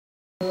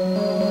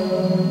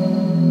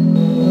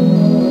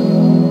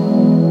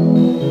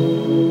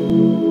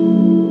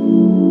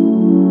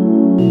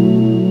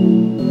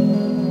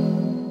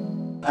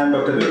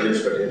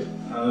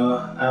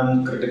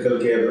I'm critical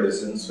care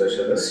medicine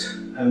specialist.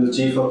 I'm the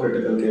chief of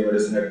critical care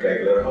medicine at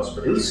Tricolour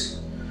hospitals.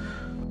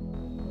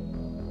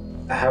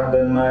 I have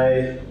done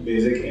my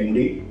basic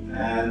MD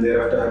and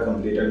thereafter I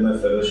completed my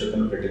fellowship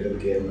in critical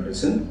care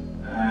medicine,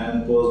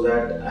 and post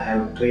that I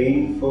have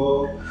trained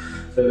for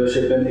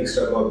fellowship in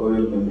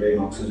extracorporeal membrane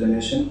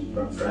oxygenation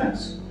from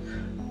France.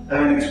 I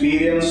have an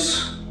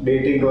experience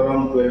dating to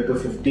around 12 to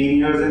 15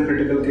 years in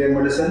critical care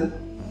medicine.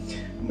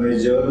 My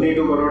journey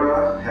to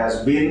Baroda has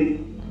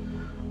been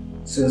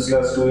since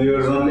last 2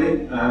 years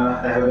only.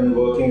 I have been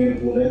working in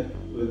Pune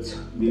with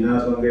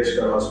Dinath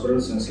Mangeshkar Hospital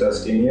since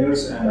last 10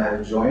 years, and I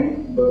have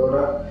joined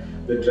Baroda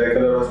with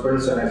Tricolour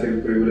Hospitals, and I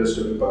feel privileged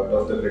to be part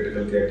of the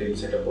critical care team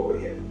set up over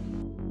here.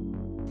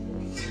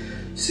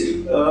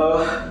 See,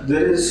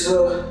 there is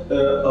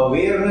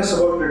awareness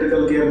about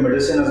critical care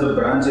medicine as a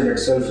branch in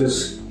itself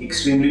is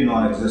extremely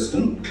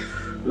non-existent.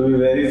 To be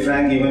very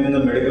frank, even in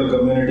the medical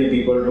community,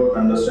 people don't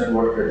understand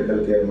what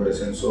critical care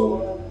medicine.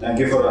 So, thank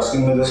you for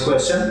asking me this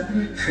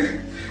question.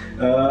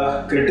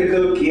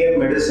 Critical care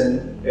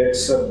medicine,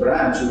 it's a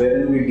branch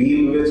wherein we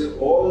deal with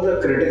all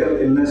the critical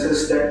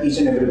illnesses that each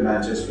and every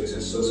branch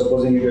faces. So,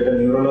 supposing you get a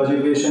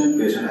neurology patient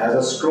has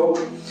a stroke,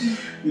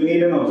 you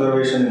need an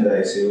observation in the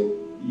ICU.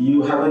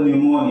 You have a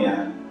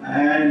pneumonia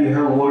and you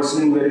have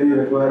worsening wherein you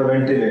require a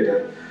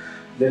ventilator.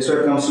 That's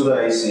where it comes to the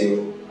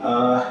ICU.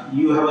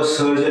 You have a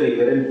surgery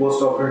wherein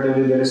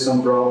post-operatively there is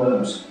some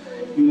problems.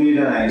 You need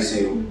an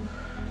ICU.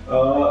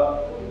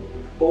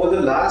 Over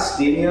the last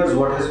 10 years,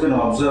 what has been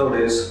observed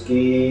is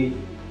that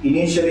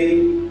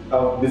initially,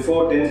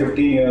 before 10-15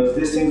 years,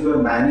 these things were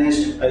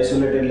managed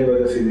isolatedly by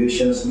the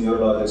physicians,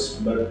 neurologists.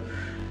 But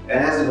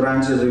as the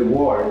branches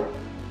evolved,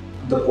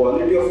 the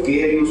quality of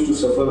care used to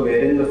suffer,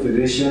 wherein the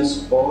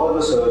physicians or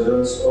the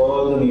surgeons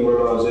or the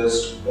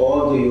neurologists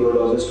or the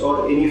urologists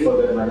or any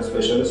further matter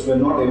specialists were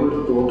not able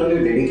to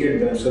totally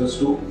dedicate themselves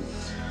to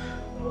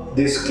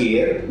this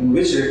care,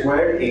 which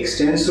required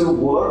extensive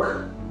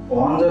work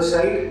on the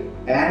site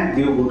and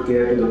give good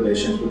care to the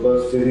patients,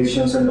 because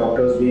physicians and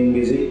doctors being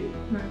busy,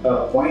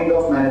 a point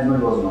of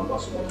management was not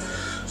possible.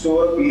 So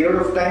over a period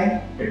of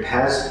time, it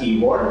has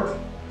evolved.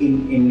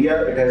 In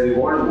India, it has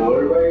evolved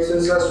worldwide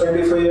since last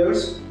 25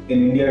 years.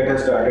 In India, it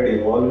has started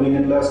evolving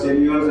in last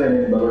 10 years,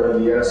 and in Baroda,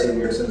 we are seeing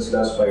it since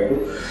last 5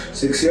 to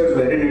 6 years,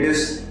 wherein it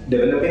is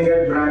developing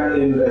as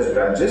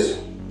branches.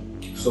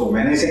 So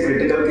when I say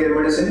critical care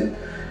medicine,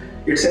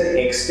 it's an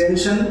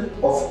extension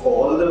of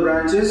all the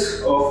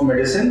branches of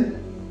medicine,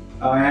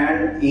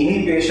 and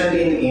any patient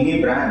in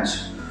any branch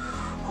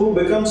who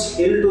becomes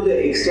ill to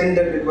the extent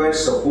that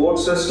requires support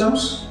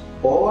systems,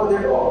 or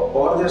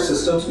their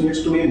systems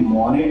needs to be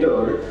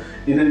monitored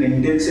in an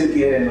intensive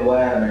care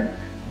environment.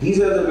 These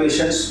are the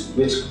patients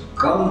which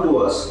come to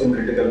us in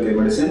critical care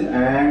medicine,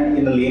 and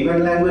in a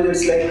layman language,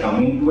 it's like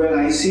coming to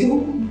an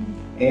ICU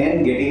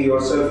and getting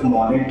yourself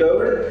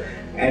monitored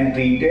and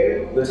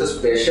treated with a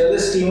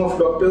specialist team of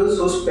doctors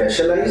who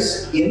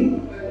specialize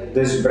in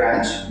this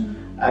branch.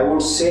 I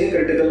would say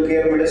critical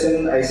care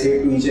medicine, I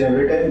say to each and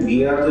every time,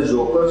 we are the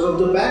jokers of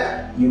the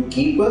pack. You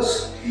keep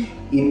us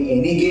in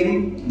any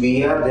game,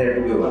 we are there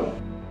to be won.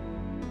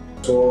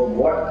 So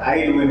what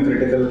I do in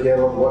critical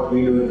care, or what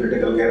we do in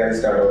critical care, I'll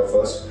start out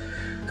first.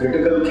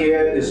 Critical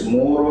care is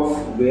more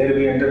of where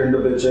we enter into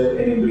picture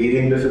any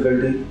breathing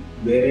difficulty,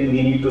 wherein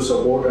we need to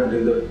support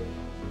until the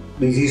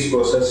disease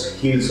process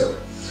heals up.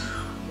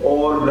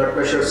 Or blood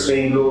pressure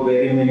staying low,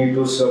 wherein we need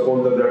to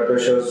support the blood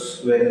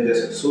pressures wherein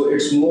this. So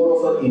it's more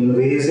of an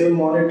invasive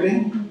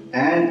monitoring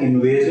and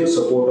invasive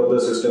support of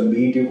the system,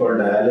 be it you call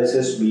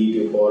dialysis, be it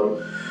you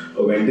call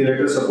a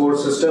ventilator support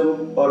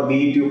system, or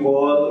be it you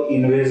call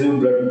invasive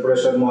blood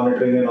pressure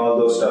monitoring and all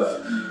those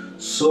stuff.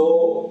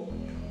 So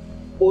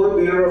over a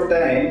period of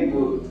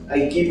time,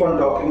 I keep on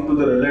talking to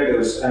the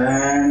relatives,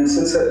 and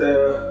since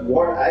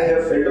what I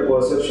have felt a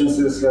perception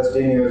since last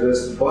 10 years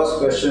is, the first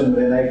question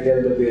when I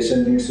tell the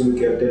patient needs to be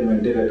kept in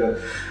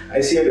ventilator, I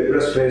see a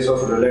depressed face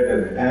of a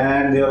relative,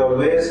 and they are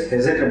always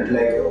hesitant,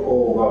 like,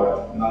 oh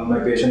God, now my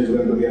patient is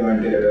going to be on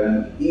ventilator,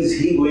 and is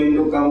he going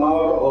to come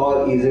out,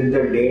 or is it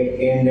the dead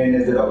end and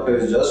is the doctor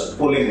is just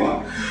pulling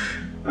on?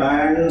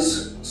 And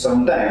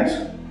sometimes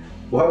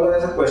बहुत बार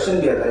ऐसा question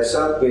भी आता है,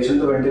 sir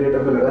patient तो ventilator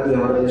पे लगा दिया,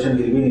 हमारा पेशेंट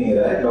गिर भी नहीं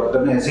रहा है,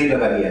 डॉक्टर ने ऐसे ही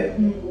लगा दिया है.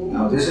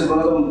 Now this is one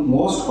of the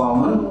most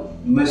common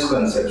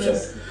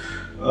misconceptions.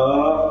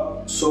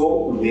 So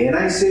when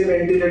I say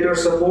ventilator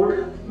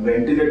support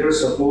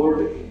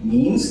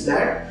means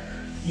that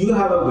you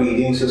have a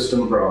breathing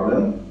system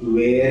problem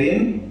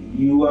wherein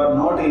you are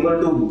not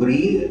able to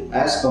breathe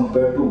as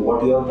compared to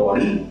what your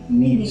body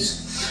needs.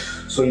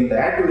 So in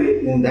that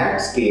way, in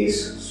that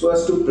case, so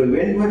as to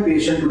prevent my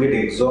patient to get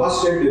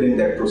exhausted during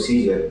that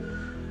procedure,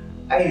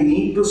 I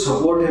need to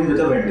support him with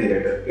a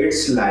ventilator.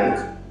 It's like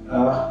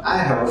I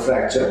have a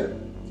fracture,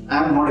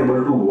 I am not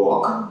able to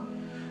walk,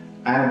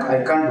 and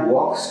I can't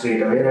walk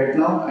straight away right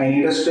now, I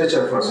need a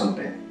stretcher for some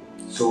time.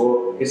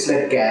 So it's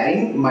like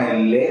carrying my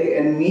leg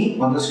and knee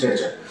on the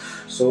stretcher.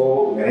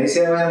 So when I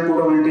say I am put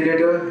a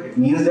ventilator, it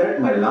means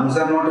that my lungs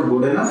are not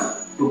good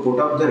enough to put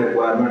up the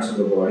requirements of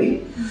the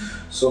body.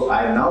 So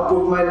I now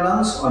put my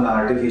lungs on an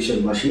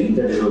artificial machine,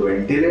 that is a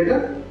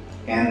ventilator,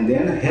 and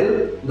then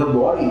help the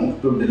body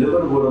to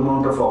deliver good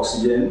amount of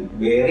oxygen,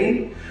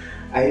 wherein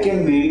I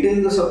can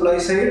maintain the supply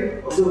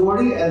side of the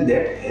body, and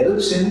that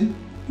helps in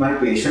my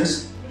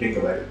patient's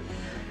recovery.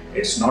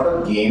 It's not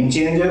a game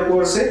changer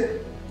per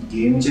se.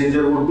 Game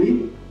changer would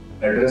be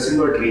addressing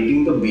or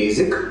treating the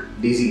basic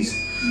disease.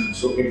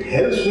 So it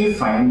helps me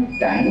find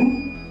time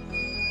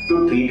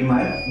to treat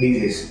my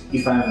disease.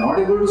 If I am not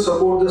able to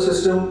support the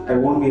system, I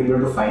won't be able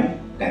to find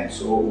time.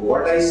 So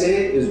what I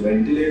say is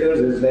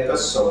ventilators is like a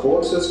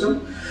support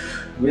system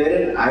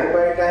wherein I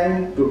buy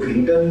time to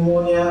treat a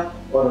pneumonia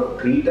or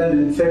treat an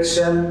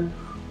infection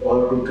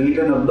or to treat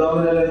an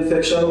abdominal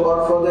infection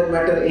or for that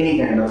matter any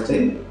kind of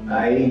thing.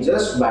 I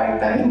just buy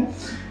time,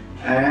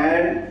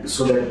 and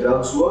so that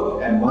drugs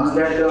work, and once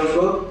that drugs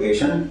work,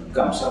 patient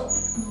comes up.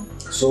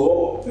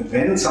 So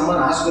when someone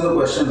asks me the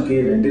question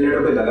कि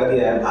ventilator पे लगा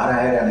दिया है बाहर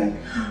आएगा नहीं,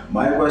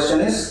 my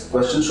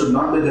question should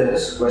not be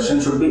this. Question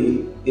should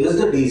be, is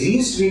the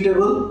disease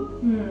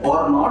treatable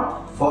or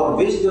not, for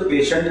which the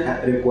patient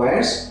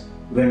requires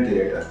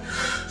ventilator.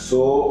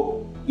 So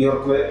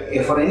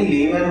for any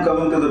layman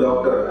coming to the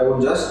doctor, I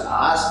would just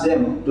ask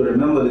them to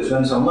remember this.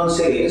 When someone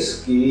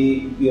says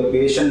कि your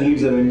patient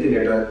needs a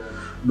ventilator,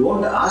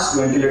 don't ask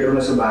ventilator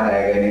में से बाहर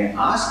आएगा नहीं.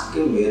 Ask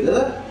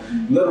whether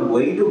you are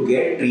going to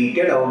get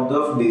treated out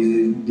of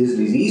this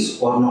disease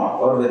or not,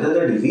 or whether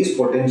the disease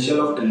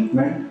potential of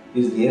treatment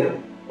is there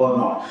or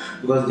not,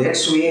 because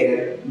that's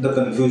where the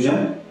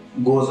confusion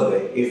goes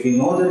away. If we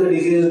know that the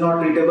disease is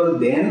not treatable,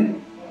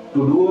 then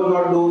to do or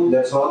not do,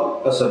 that's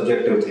all a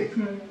subjective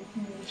thing.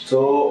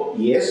 So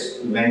yes,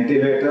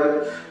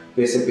 ventilator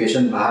पे से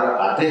patient बाहर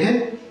आते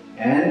हैं,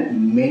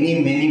 and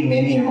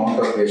many amount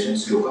of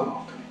patients do come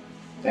out.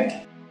 Thank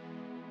you.